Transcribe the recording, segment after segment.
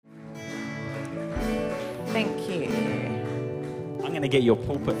Thank you. I'm going to get your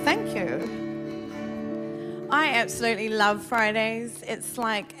pulpit. Thank you. I absolutely love Fridays. It's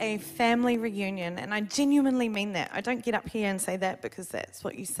like a family reunion, and I genuinely mean that. I don't get up here and say that because that's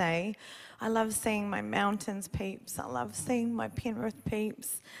what you say. I love seeing my Mountains peeps. I love seeing my Penrith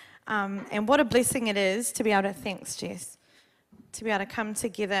peeps. And what a blessing it is to be able to, thanks Jess, to be able to come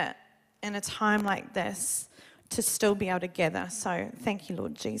together in a time like this, to still be able to gather. So thank you,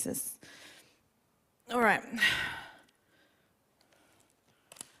 Lord Jesus. All right.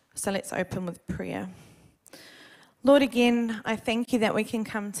 So let's open with prayer. Lord, again, I thank you that we can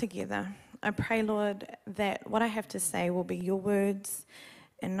come together. I pray, Lord, that what I have to say will be your words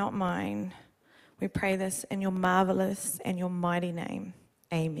and not mine. We pray this in your marvelous and your mighty name.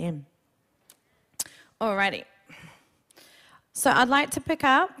 Amen. Alrighty. So I'd like to pick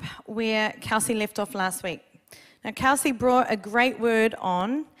up where Kelsey left off last week. Now, Kelsey brought a great word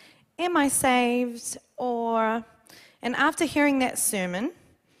on, am I saved? And after hearing that sermon,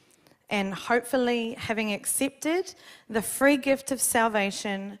 and hopefully having accepted the free gift of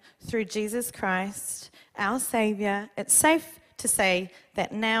salvation through Jesus Christ, our Saviour, it's safe to say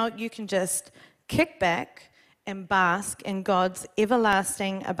that now you can just kick back and bask in God's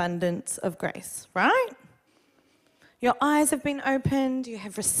everlasting abundance of grace, right? Your eyes have been opened, you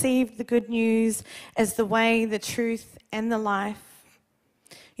have received the good news as the way, the truth, and the life.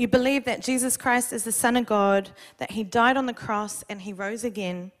 You believe that Jesus Christ is the Son of God, that he died on the cross and he rose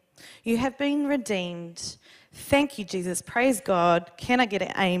again. You have been redeemed. Thank you, Jesus. Praise God. Can I get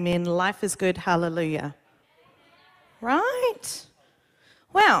an amen? Life is good. Hallelujah. Right?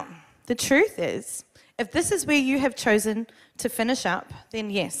 Well, the truth is, if this is where you have chosen to finish up, then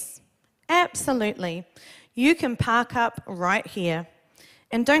yes, absolutely. You can park up right here.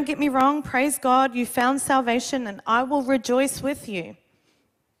 And don't get me wrong, praise God, you found salvation and I will rejoice with you.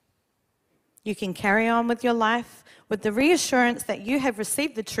 You can carry on with your life with the reassurance that you have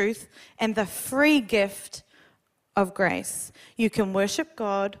received the truth and the free gift of grace. You can worship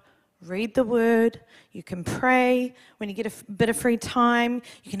God, read the word, you can pray when you get a bit of free time,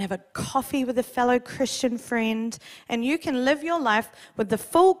 you can have a coffee with a fellow Christian friend, and you can live your life with the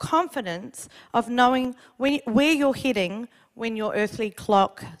full confidence of knowing where you're heading when your earthly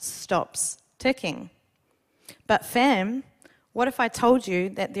clock stops ticking. But fam, what if I told you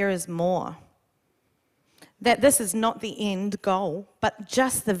that there is more? That this is not the end goal, but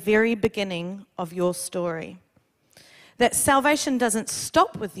just the very beginning of your story. That salvation doesn't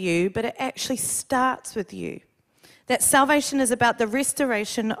stop with you, but it actually starts with you. That salvation is about the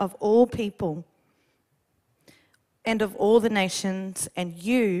restoration of all people and of all the nations, and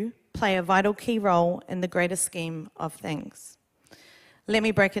you play a vital key role in the greater scheme of things. Let me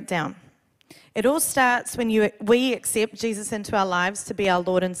break it down. It all starts when we accept Jesus into our lives to be our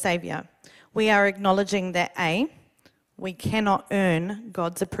Lord and Saviour. We are acknowledging that A, we cannot earn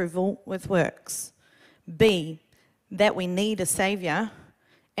God's approval with works. B, that we need a Saviour.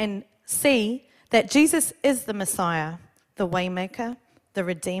 And C, that Jesus is the Messiah, the Waymaker, the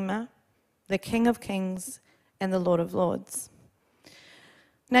Redeemer, the King of Kings, and the Lord of Lords.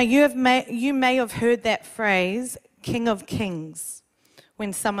 Now, you may have heard that phrase, King of Kings,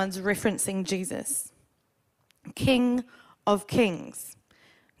 when someone's referencing Jesus. King of Kings.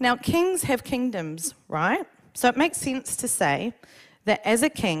 Now, kings have kingdoms, right? So it makes sense to say that as a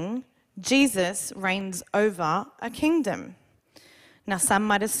king, Jesus reigns over a kingdom. Now, some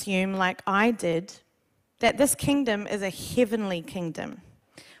might assume, like I did, that this kingdom is a heavenly kingdom,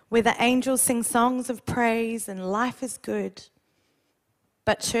 where the angels sing songs of praise and life is good.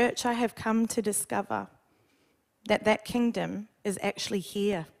 But church, I have come to discover that that kingdom is actually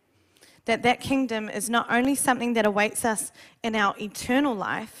here. That kingdom is not only something that awaits us in our eternal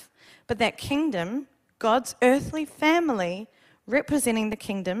life, but that kingdom, God's earthly family, representing the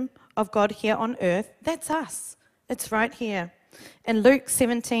kingdom of God here on earth, that's us. It's right here. In Luke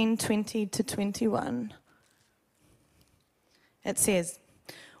 17:20-21, it says,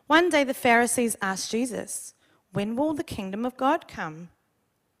 one day the Pharisees asked Jesus, when will the kingdom of God come?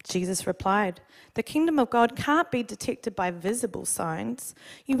 Jesus replied, the kingdom of God can't be detected by visible signs.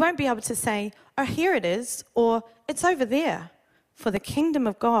 You won't be able to say, oh, here it is, or it's over there, for the kingdom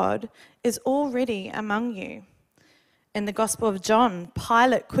of God is already among you. In the Gospel of John,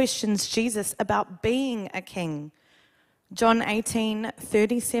 Pilate questions Jesus about being a king. John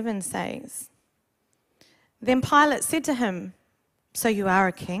 18:37 says, then Pilate said to him, so you are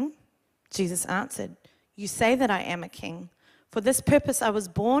a king? Jesus answered, you say that I am a king. For this purpose I was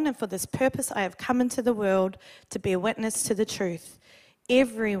born, and for this purpose I have come into the world, to bear witness to the truth.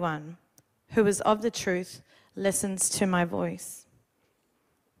 Everyone who is of the truth listens to my voice.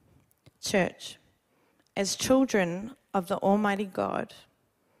 Church, as children of the Almighty God,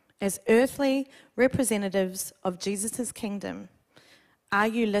 as earthly representatives of Jesus' kingdom, are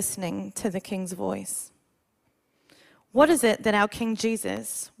you listening to the King's voice? What is it that our King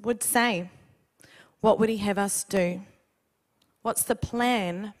Jesus would say? What would he have us do? What's the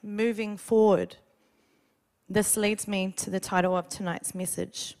plan moving forward? This leads me to the title of tonight's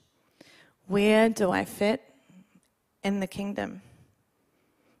message. Where do I fit in the kingdom?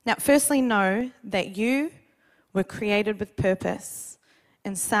 Now, firstly, know that you were created with purpose.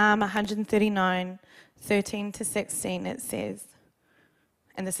 In Psalm 139, 13 to 16, it says,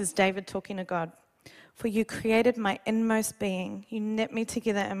 and this is David talking to God, "For you created my inmost being. You knit me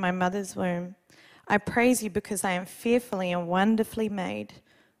together in my mother's womb. I praise you because I am fearfully and wonderfully made.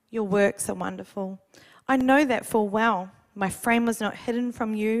 Your works are wonderful. I know that full well. My frame was not hidden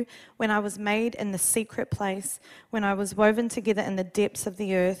from you when I was made in the secret place, when I was woven together in the depths of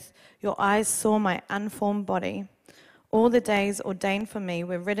the earth. Your eyes saw my unformed body. All the days ordained for me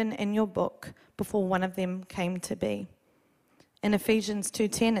were written in your book before one of them came to be." In Ephesians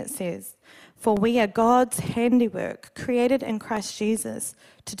 2:10 it says, "For we are God's handiwork, created in Christ Jesus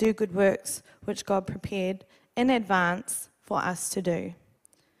to do good works, which God prepared in advance for us to do."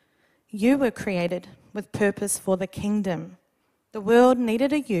 You were created with purpose for the kingdom. The world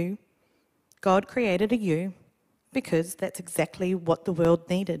needed a you. God created a you because that's exactly what the world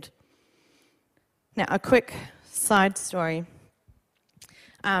needed. Now, a quick side story.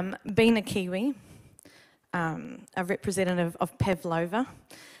 Being a Kiwi, a representative of Pavlova.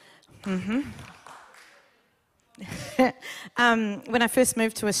 When I first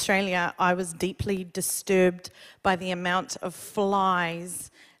moved to Australia, I was deeply disturbed by the amount of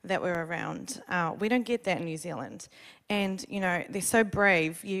flies that were around. We don't get that in New Zealand. And, you know, they're so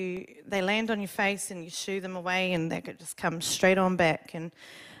brave. They land on your face and you shoo them away and they could just come straight on back. And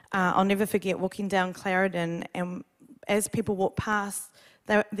I'll never forget walking down Clarendon, and as people walked past,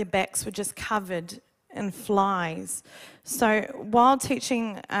 their backs were just covered in flies. So while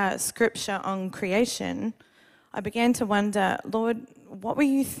teaching scripture on creation, I began to wonder, Lord, what were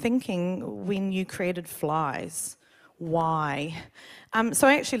you thinking when you created flies? Why? So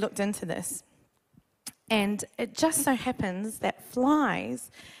I actually looked into this, and it just so happens that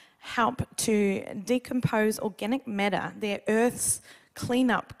flies help to decompose organic matter. They're Earth's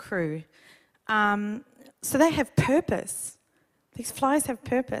cleanup crew. So they have purpose. These flies have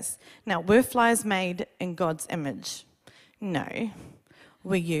purpose. Now, were flies made in God's image? No.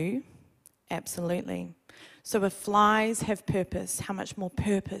 Were you? Absolutely. So if flies have purpose, how much more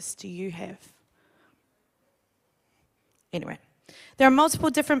purpose do you have? Anyway, there are multiple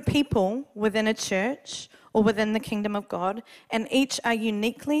different people within a church or within the kingdom of God, and each are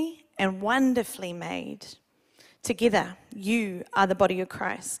uniquely and wonderfully made. Together, you are the body of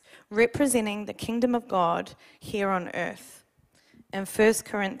Christ, representing the kingdom of God here on earth. In 1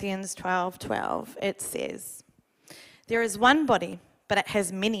 Corinthians 12:12, it says, "There is one body, but it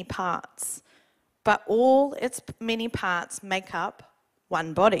has many parts. But all its many parts make up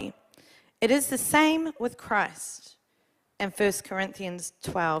one body. It is the same with Christ." In 1 Corinthians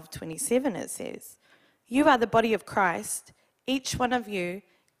 12:27, it says, "You are the body of Christ. Each one of you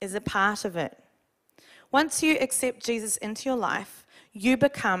is a part of it." Once you accept Jesus into your life, you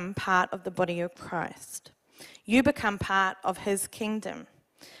become part of the body of Christ. You become part of his kingdom,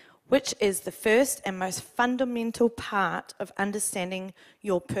 which is the first and most fundamental part of understanding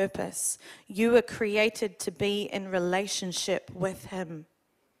your purpose. You were created to be in relationship with him.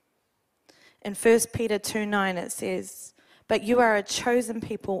 In 1 Peter 2:9 it says, "But you are a chosen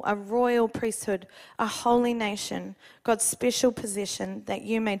people, a royal priesthood, a holy nation, God's special possession, that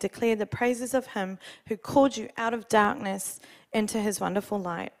you may declare the praises of him who called you out of darkness into his wonderful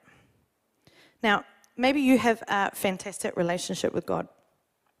light." Now, maybe you have a fantastic relationship with God,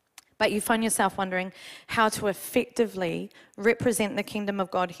 but you find yourself wondering how to effectively represent the kingdom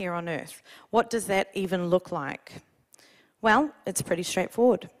of God here on earth. What does that even look like? Well, it's pretty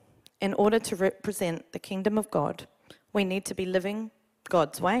straightforward. In order to represent the kingdom of God, we need to be living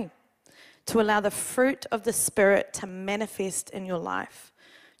God's way, to allow the fruit of the Spirit to manifest in your life,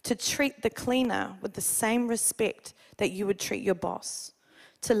 to treat the cleaner with the same respect that you would treat your boss,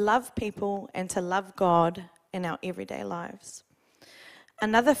 to love people and to love God in our everyday lives.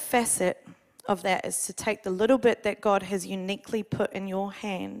 Another facet of that is to take the little bit that God has uniquely put in your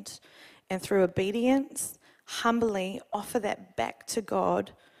hand and through obedience, humbly offer that back to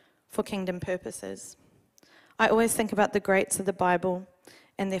God for kingdom purposes. I always think about the greats of the Bible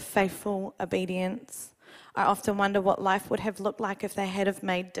and their faithful obedience. I often wonder what life would have looked like if they had have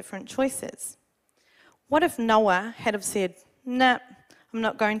made different choices. What if Noah had have said, "Nah, I'm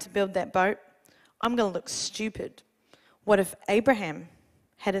not going to build that boat. I'm going to look stupid. What if Abraham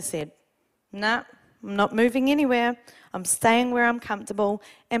had said, nah, I'm not moving anywhere. I'm staying where I'm comfortable.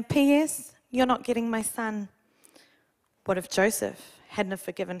 And P.S., you're not getting my son. What if Joseph hadn't have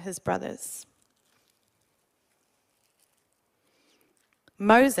forgiven his brothers?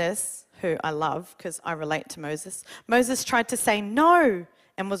 Moses, who I love because I relate to Moses tried to say no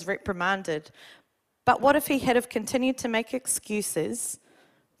and was reprimanded. But what if he had have continued to make excuses?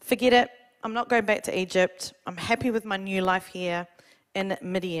 Forget it, I'm not going back to Egypt. I'm happy with my new life here in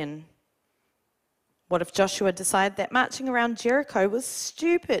Midian. What if Joshua decided that marching around Jericho was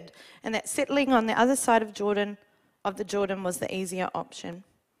stupid and that settling on the other side of the Jordan was the easier option?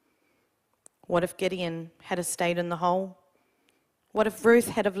 What if Gideon had have stayed in the hole? What if Ruth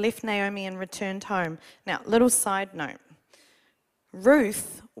had have left Naomi and returned home? Now, little side note.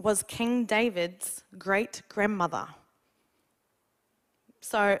 Ruth was King David's great-grandmother.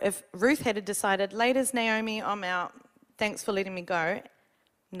 So if Ruth had decided, laters Naomi, I'm out, thanks for letting me go,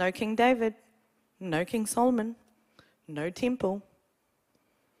 no King David, no King Solomon, no temple.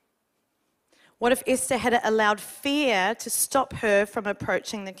 What if Esther had allowed fear to stop her from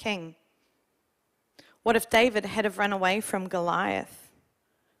approaching the king? What if David had have run away from Goliath?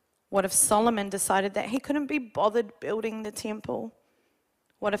 What if Solomon decided that he couldn't be bothered building the temple?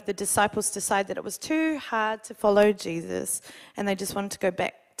 What if the disciples decided that it was too hard to follow Jesus and they just wanted to go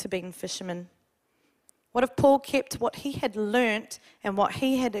back to being fishermen? What if Paul kept what he had learnt and what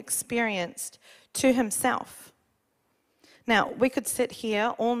he had experienced to himself? Now, we could sit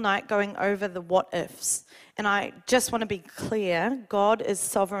here all night going over the what ifs, and I just want to be clear, God is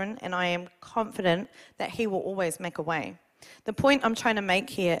sovereign and I am confident that he will always make a way. The point I'm trying to make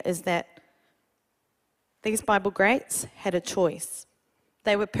here is that these Bible greats had a choice.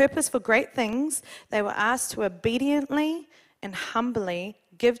 They were purposed for great things. They were asked to obediently and humbly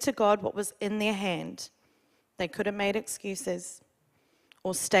give to God what was in their hand. They could have made excuses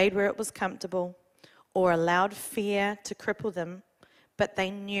or stayed where it was comfortable or allowed fear to cripple them, but they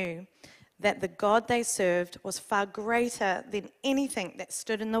knew that the God they served was far greater than anything that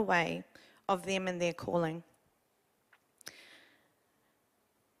stood in the way of them and their calling.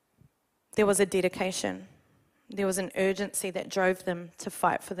 There was a dedication. There was an urgency that drove them to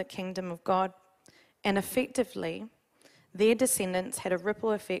fight for the kingdom of God. And effectively, their descendants had a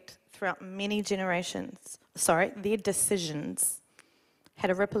ripple effect throughout many generations. Their decisions had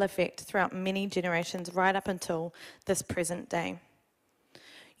a ripple effect throughout many generations right up until this present day.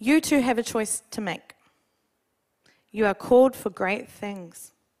 You too have a choice to make. You are called for great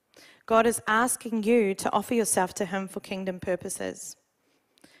things. God is asking you to offer yourself to him for kingdom purposes.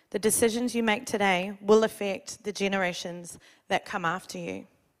 The decisions you make today will affect the generations that come after you.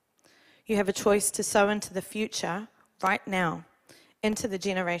 You have a choice to sow into the future right now, into the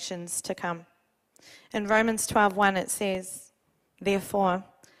generations to come. In Romans 12:1 it says, "Therefore,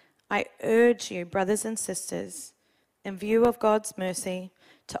 I urge you, brothers and sisters, in view of God's mercy,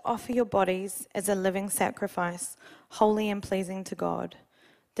 to offer your bodies as a living sacrifice, holy and pleasing to God.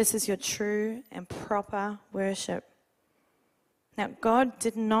 This is your true and proper worship." Now, God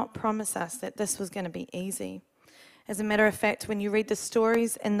did not promise us that this was going to be easy. As a matter of fact, when you read the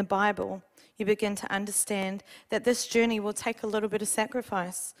stories in the Bible, you begin to understand that this journey will take a little bit of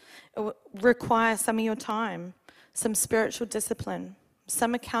sacrifice. It will require some of your time, some spiritual discipline,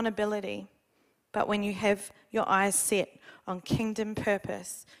 some accountability. But when you have your eyes set on kingdom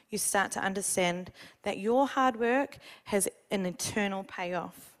purpose, you start to understand that your hard work has an eternal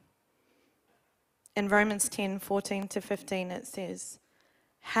payoff. In Romans 10:14-15 it says,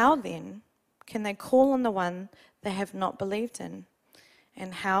 "How then can they call on the one they have not believed in?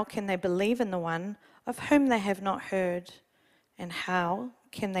 And how can they believe in the one of whom they have not heard? And how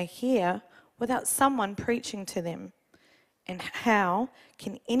can they hear without someone preaching to them? And how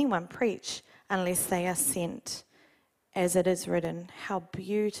can anyone preach unless they are sent? As it is written, how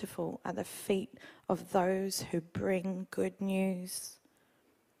beautiful are the feet of those who bring good news."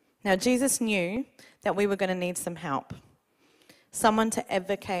 Now, Jesus knew that we were going to need some help, someone to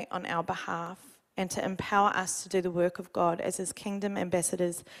advocate on our behalf and to empower us to do the work of God as his kingdom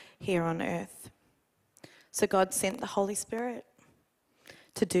ambassadors here on earth. So God sent the Holy Spirit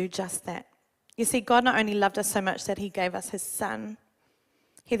to do just that. You see, God not only loved us so much that he gave us his Son,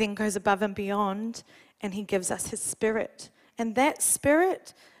 he then goes above and beyond and he gives us his Spirit. And that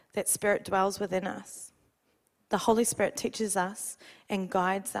Spirit dwells within us. The Holy Spirit teaches us and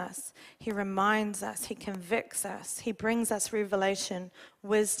guides us. He reminds us, he convicts us, he brings us revelation,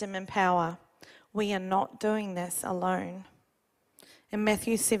 wisdom, and power. We are not doing this alone. In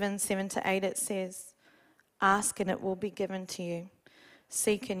Matthew 7:7-8 it says, "Ask and it will be given to you.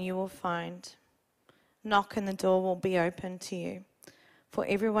 Seek and you will find. Knock and the door will be open to you. For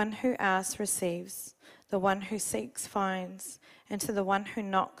everyone who asks receives, the one who seeks finds, and to the one who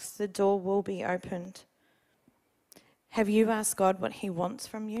knocks the door will be opened. Have you asked God what he wants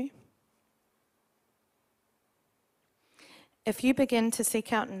from you? If you begin to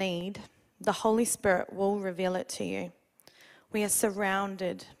seek out need, the Holy Spirit will reveal it to you. We are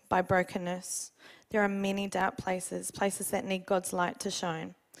surrounded by brokenness. There are many dark places, places that need God's light to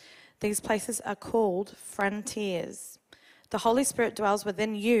shine. These places are called frontiers. The Holy Spirit dwells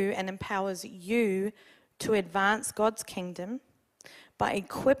within you and empowers you to advance God's kingdom by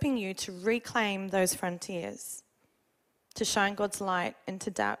equipping you to reclaim those frontiers, to shine God's light into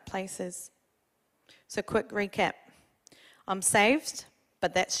dark places. So quick recap. I'm saved,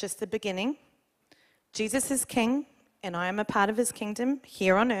 but that's just the beginning. Jesus is King, and I am a part of his kingdom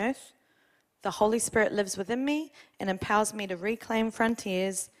here on earth. The Holy Spirit lives within me and empowers me to reclaim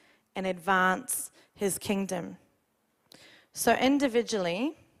frontiers and advance his kingdom. So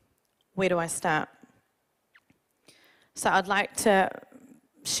individually, where do I start? So I'd like to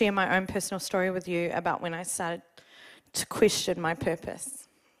share my own personal story with you about when I started to question my purpose.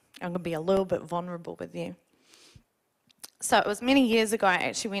 I'm going to be a little bit vulnerable with you. So it was many years ago I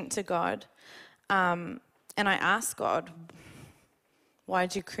actually went to God and I asked God, why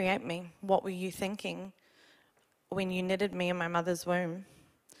did you create me? What were you thinking when you knitted me in my mother's womb?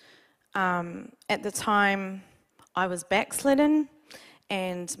 At the time, I was backslidden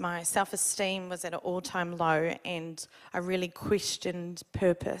and my self-esteem was at an all-time low and I really questioned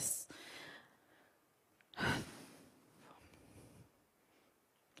purpose.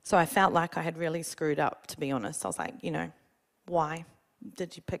 So I felt like I had really screwed up, to be honest. I was like, why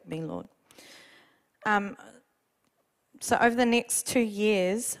did you pick me, Lord? So over the next 2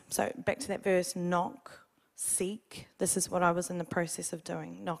 years, so back to that verse, knock, seek. This is what I was in the process of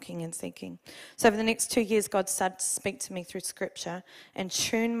doing, knocking and seeking. So over the next 2 years, God started to speak to me through Scripture and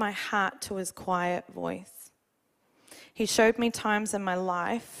tune my heart to his quiet voice. He showed me times in my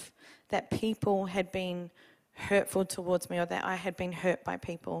life that people had been hurtful towards me or that I had been hurt by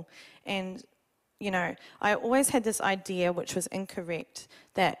people. And, I always had this idea, which was incorrect,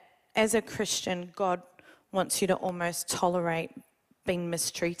 that as a Christian, God wants you to almost tolerate being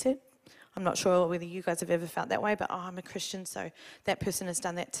mistreated. I'm not sure whether you guys have ever felt that way, but I'm a Christian, so that person has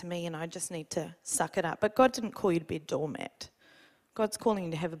done that to me and I just need to suck it up. But God didn't call you to be a doormat. God's calling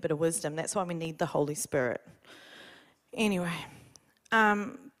you to have a bit of wisdom. That's why we need the Holy Spirit. Anyway,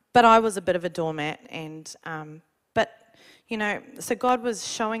 but I was a bit of a doormat so God was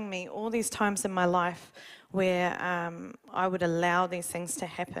showing me all these times in my life where I would allow these things to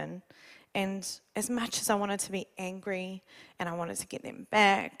happen. And as much as I wanted to be angry and I wanted to get them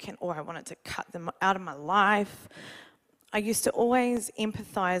back or I wanted to cut them out of my life, I used to always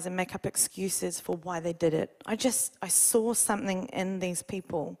empathize and make up excuses for why they did it. I saw something in these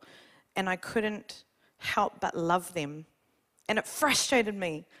people and I couldn't help but love them. And it frustrated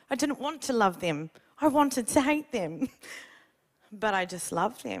me. I didn't want to love them. I wanted to hate them. But I just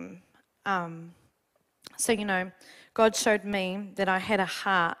loved them. God showed me that I had a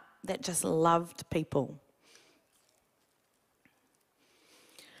heart that just loved people.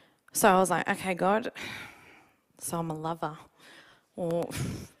 So I was like, okay, God, so I'm a lover. To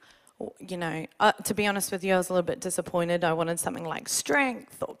be honest with you, I was a little bit disappointed. I wanted something like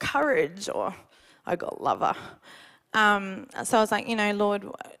strength or courage, or I got lover. So I was like, Lord,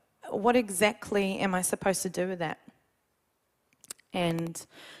 what exactly am I supposed to do with that? And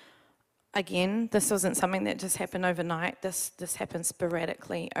again, this wasn't something that just happened overnight. This happened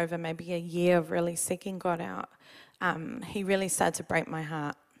sporadically over maybe a year of really seeking God out. He really started to break my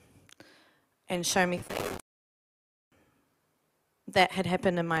heart and show me things that had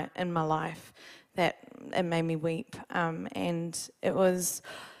happened in my life that it made me weep. And it was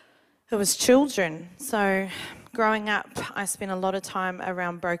children. So growing up, I spent a lot of time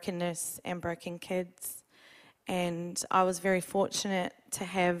around brokenness and broken kids. And I was very fortunate to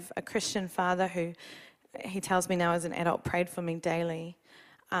have a Christian father who, he tells me now as an adult, prayed for me daily.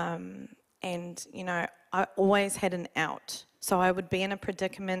 I always had an out. So I would be in a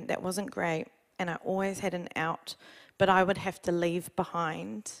predicament that wasn't great, and I always had an out. But I would have to leave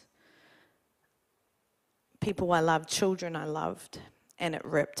behind people I loved, children I loved, and it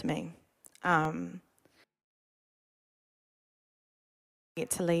ripped me. I get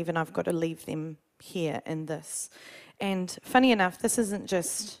to leave, and I've got to leave them here in this. And funny enough, this isn't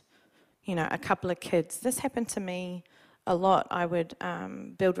just, a couple of kids. This happened to me a lot. I would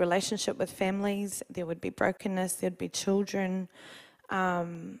build relationship with families. There would be brokenness. There'd be children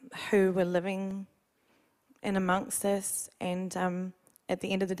who were living in amongst this. And at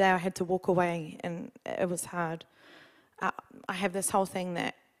the end of the day, I had to walk away, and it was hard. I have this whole thing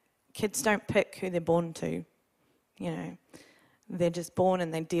that kids don't pick who they're born to. You know, they're just born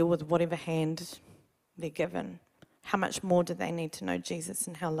and they deal with whatever hand they're given. How much more do they need to know Jesus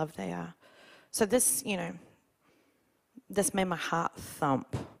and how loved they are? So this, this made my heart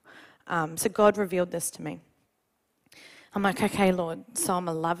thump. So God revealed this to me. I'm like, okay, Lord, so I'm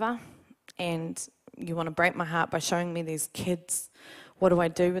a lover, and you want to break my heart by showing me these kids. What do I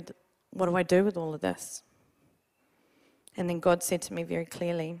do with all of this? And then God said to me very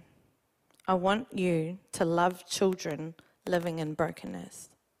clearly, I want you to love children living in brokenness.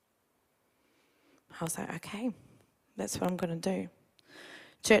 I was like, okay, that's what I'm going to do.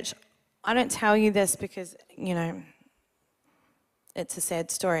 Church, I don't tell you this because, it's a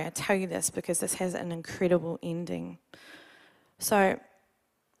sad story. I tell you this because this has an incredible ending. So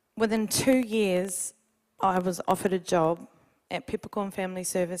within 2 years, I was offered a job at Peppercorn Family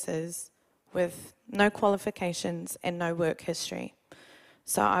Services with no qualifications and no work history.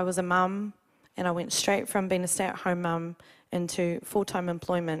 So I was a mum, and I went straight from being a stay-at-home mum into full-time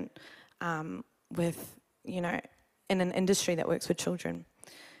employment with, in an industry that works with children.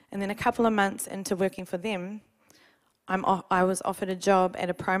 And then a couple of months into working for them, I was offered a job at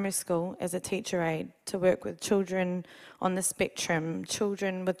a primary school as a teacher aide to work with children on the spectrum,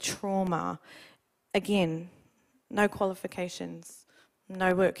 children with trauma. Again, no qualifications,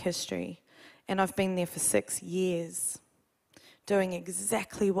 no work history. And I've been there for 6 years doing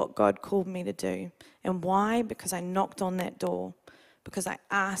exactly what God called me to do. And why? Because I knocked on that door, because I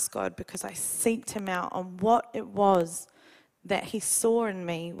asked God, because I seeked Him out on what it was that He saw in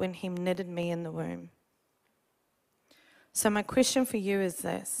me when He knitted me in the womb. So my question for you is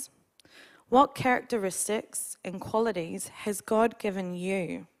this: what characteristics and qualities has God given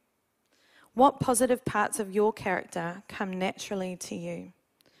you? What positive parts of your character come naturally to you?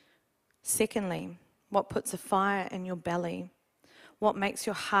 Secondly, what puts a fire in your belly? What makes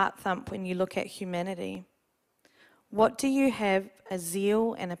your heart thump when you look at humanity? What do you have a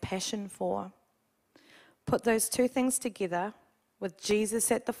zeal and a passion for? Put those two things together with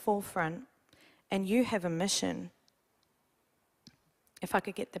Jesus at the forefront, and you have a mission. If I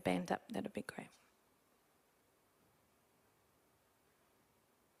could get the band up, that'd be great.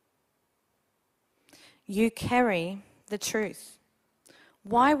 You carry the truth.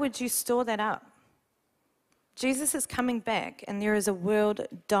 Why would you store that up? Jesus is coming back, and there is a world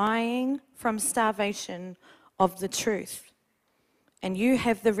dying from starvation of the truth. And you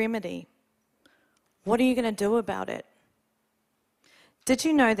have the remedy. What are you going to do about it? Did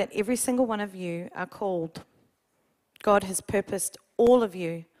you know that every single one of you are called? God has purposed all of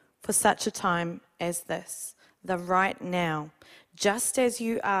you for such a time as this, the right now. Just as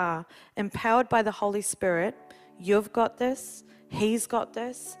you are empowered by the Holy Spirit, you've got this, He's got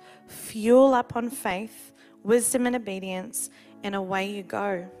this. Fuel up on faith, wisdom and obedience, and away you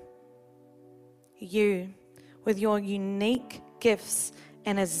go. You, with your unique gifts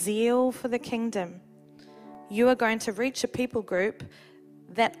and a zeal for the kingdom, you are going to reach a people group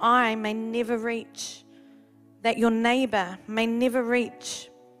that I may never reach, that your neighbor may never reach,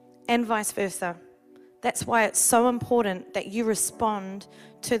 and vice versa. That's why it's so important that you respond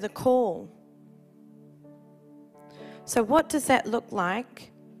to the call. So what does that look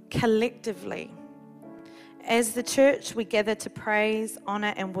like collectively? As the church, we gather to praise,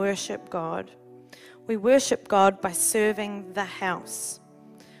 honor, and worship God. We worship God by serving the house,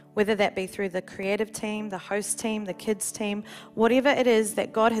 whether that be through the creative team, the host team, the kids team, whatever it is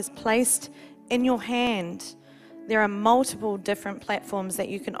that God has placed in your hand. There are multiple different platforms that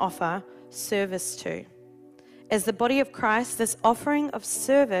you can offer service to. As the body of Christ, this offering of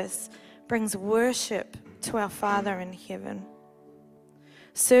service brings worship to our Father in heaven.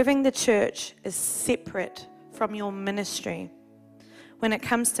 Serving the church is separate from your ministry. When it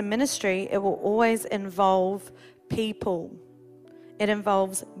comes to ministry, it will always involve people. It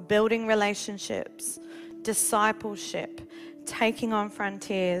involves building relationships, discipleship, taking on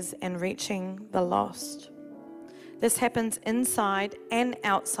frontiers, and reaching the lost. This happens inside and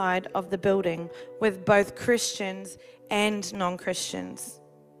outside of the building with both Christians and non-Christians.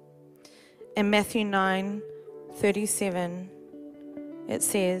 In Matthew 9:37, it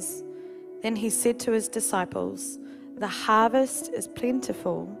says, "Then he said to his disciples, 'The harvest is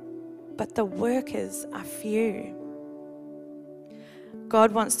plentiful, but the workers are few.'"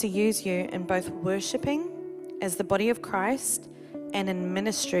 God wants to use you in both worshiping as the body of Christ and in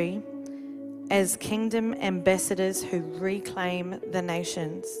ministry as kingdom ambassadors who reclaim the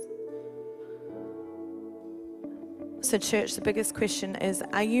nations. So church, the biggest question is,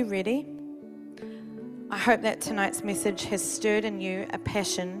 are you ready? I hope that tonight's message has stirred in you a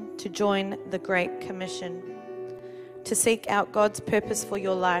passion to join the Great Commission, to seek out God's purpose for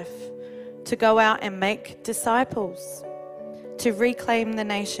your life, to go out and make disciples, to reclaim the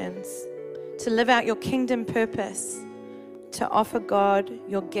nations, to live out your kingdom purpose, to offer God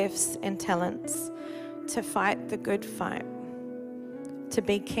your gifts and talents, to fight the good fight, to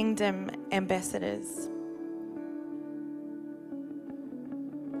be kingdom ambassadors.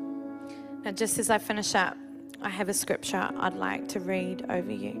 Now, just as I finish up, I have a scripture I'd like to read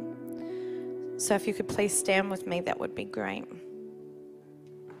over you. So if you could please stand with me, that would be great.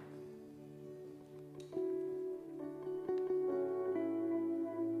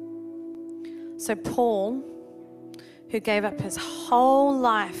 So Paul, who gave up his whole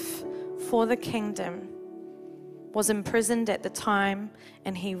life for the kingdom, was imprisoned at the time,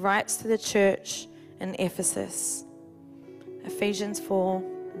 and he writes to the church in Ephesus. Ephesians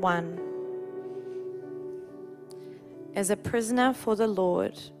 4:1. As a prisoner for the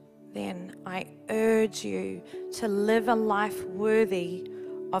Lord, then I urge you to live a life worthy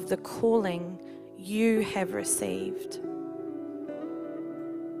of the calling you have received.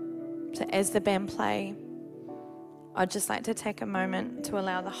 So as the band play, I'd just like to take a moment to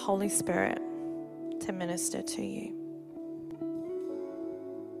allow the Holy Spirit to minister to you.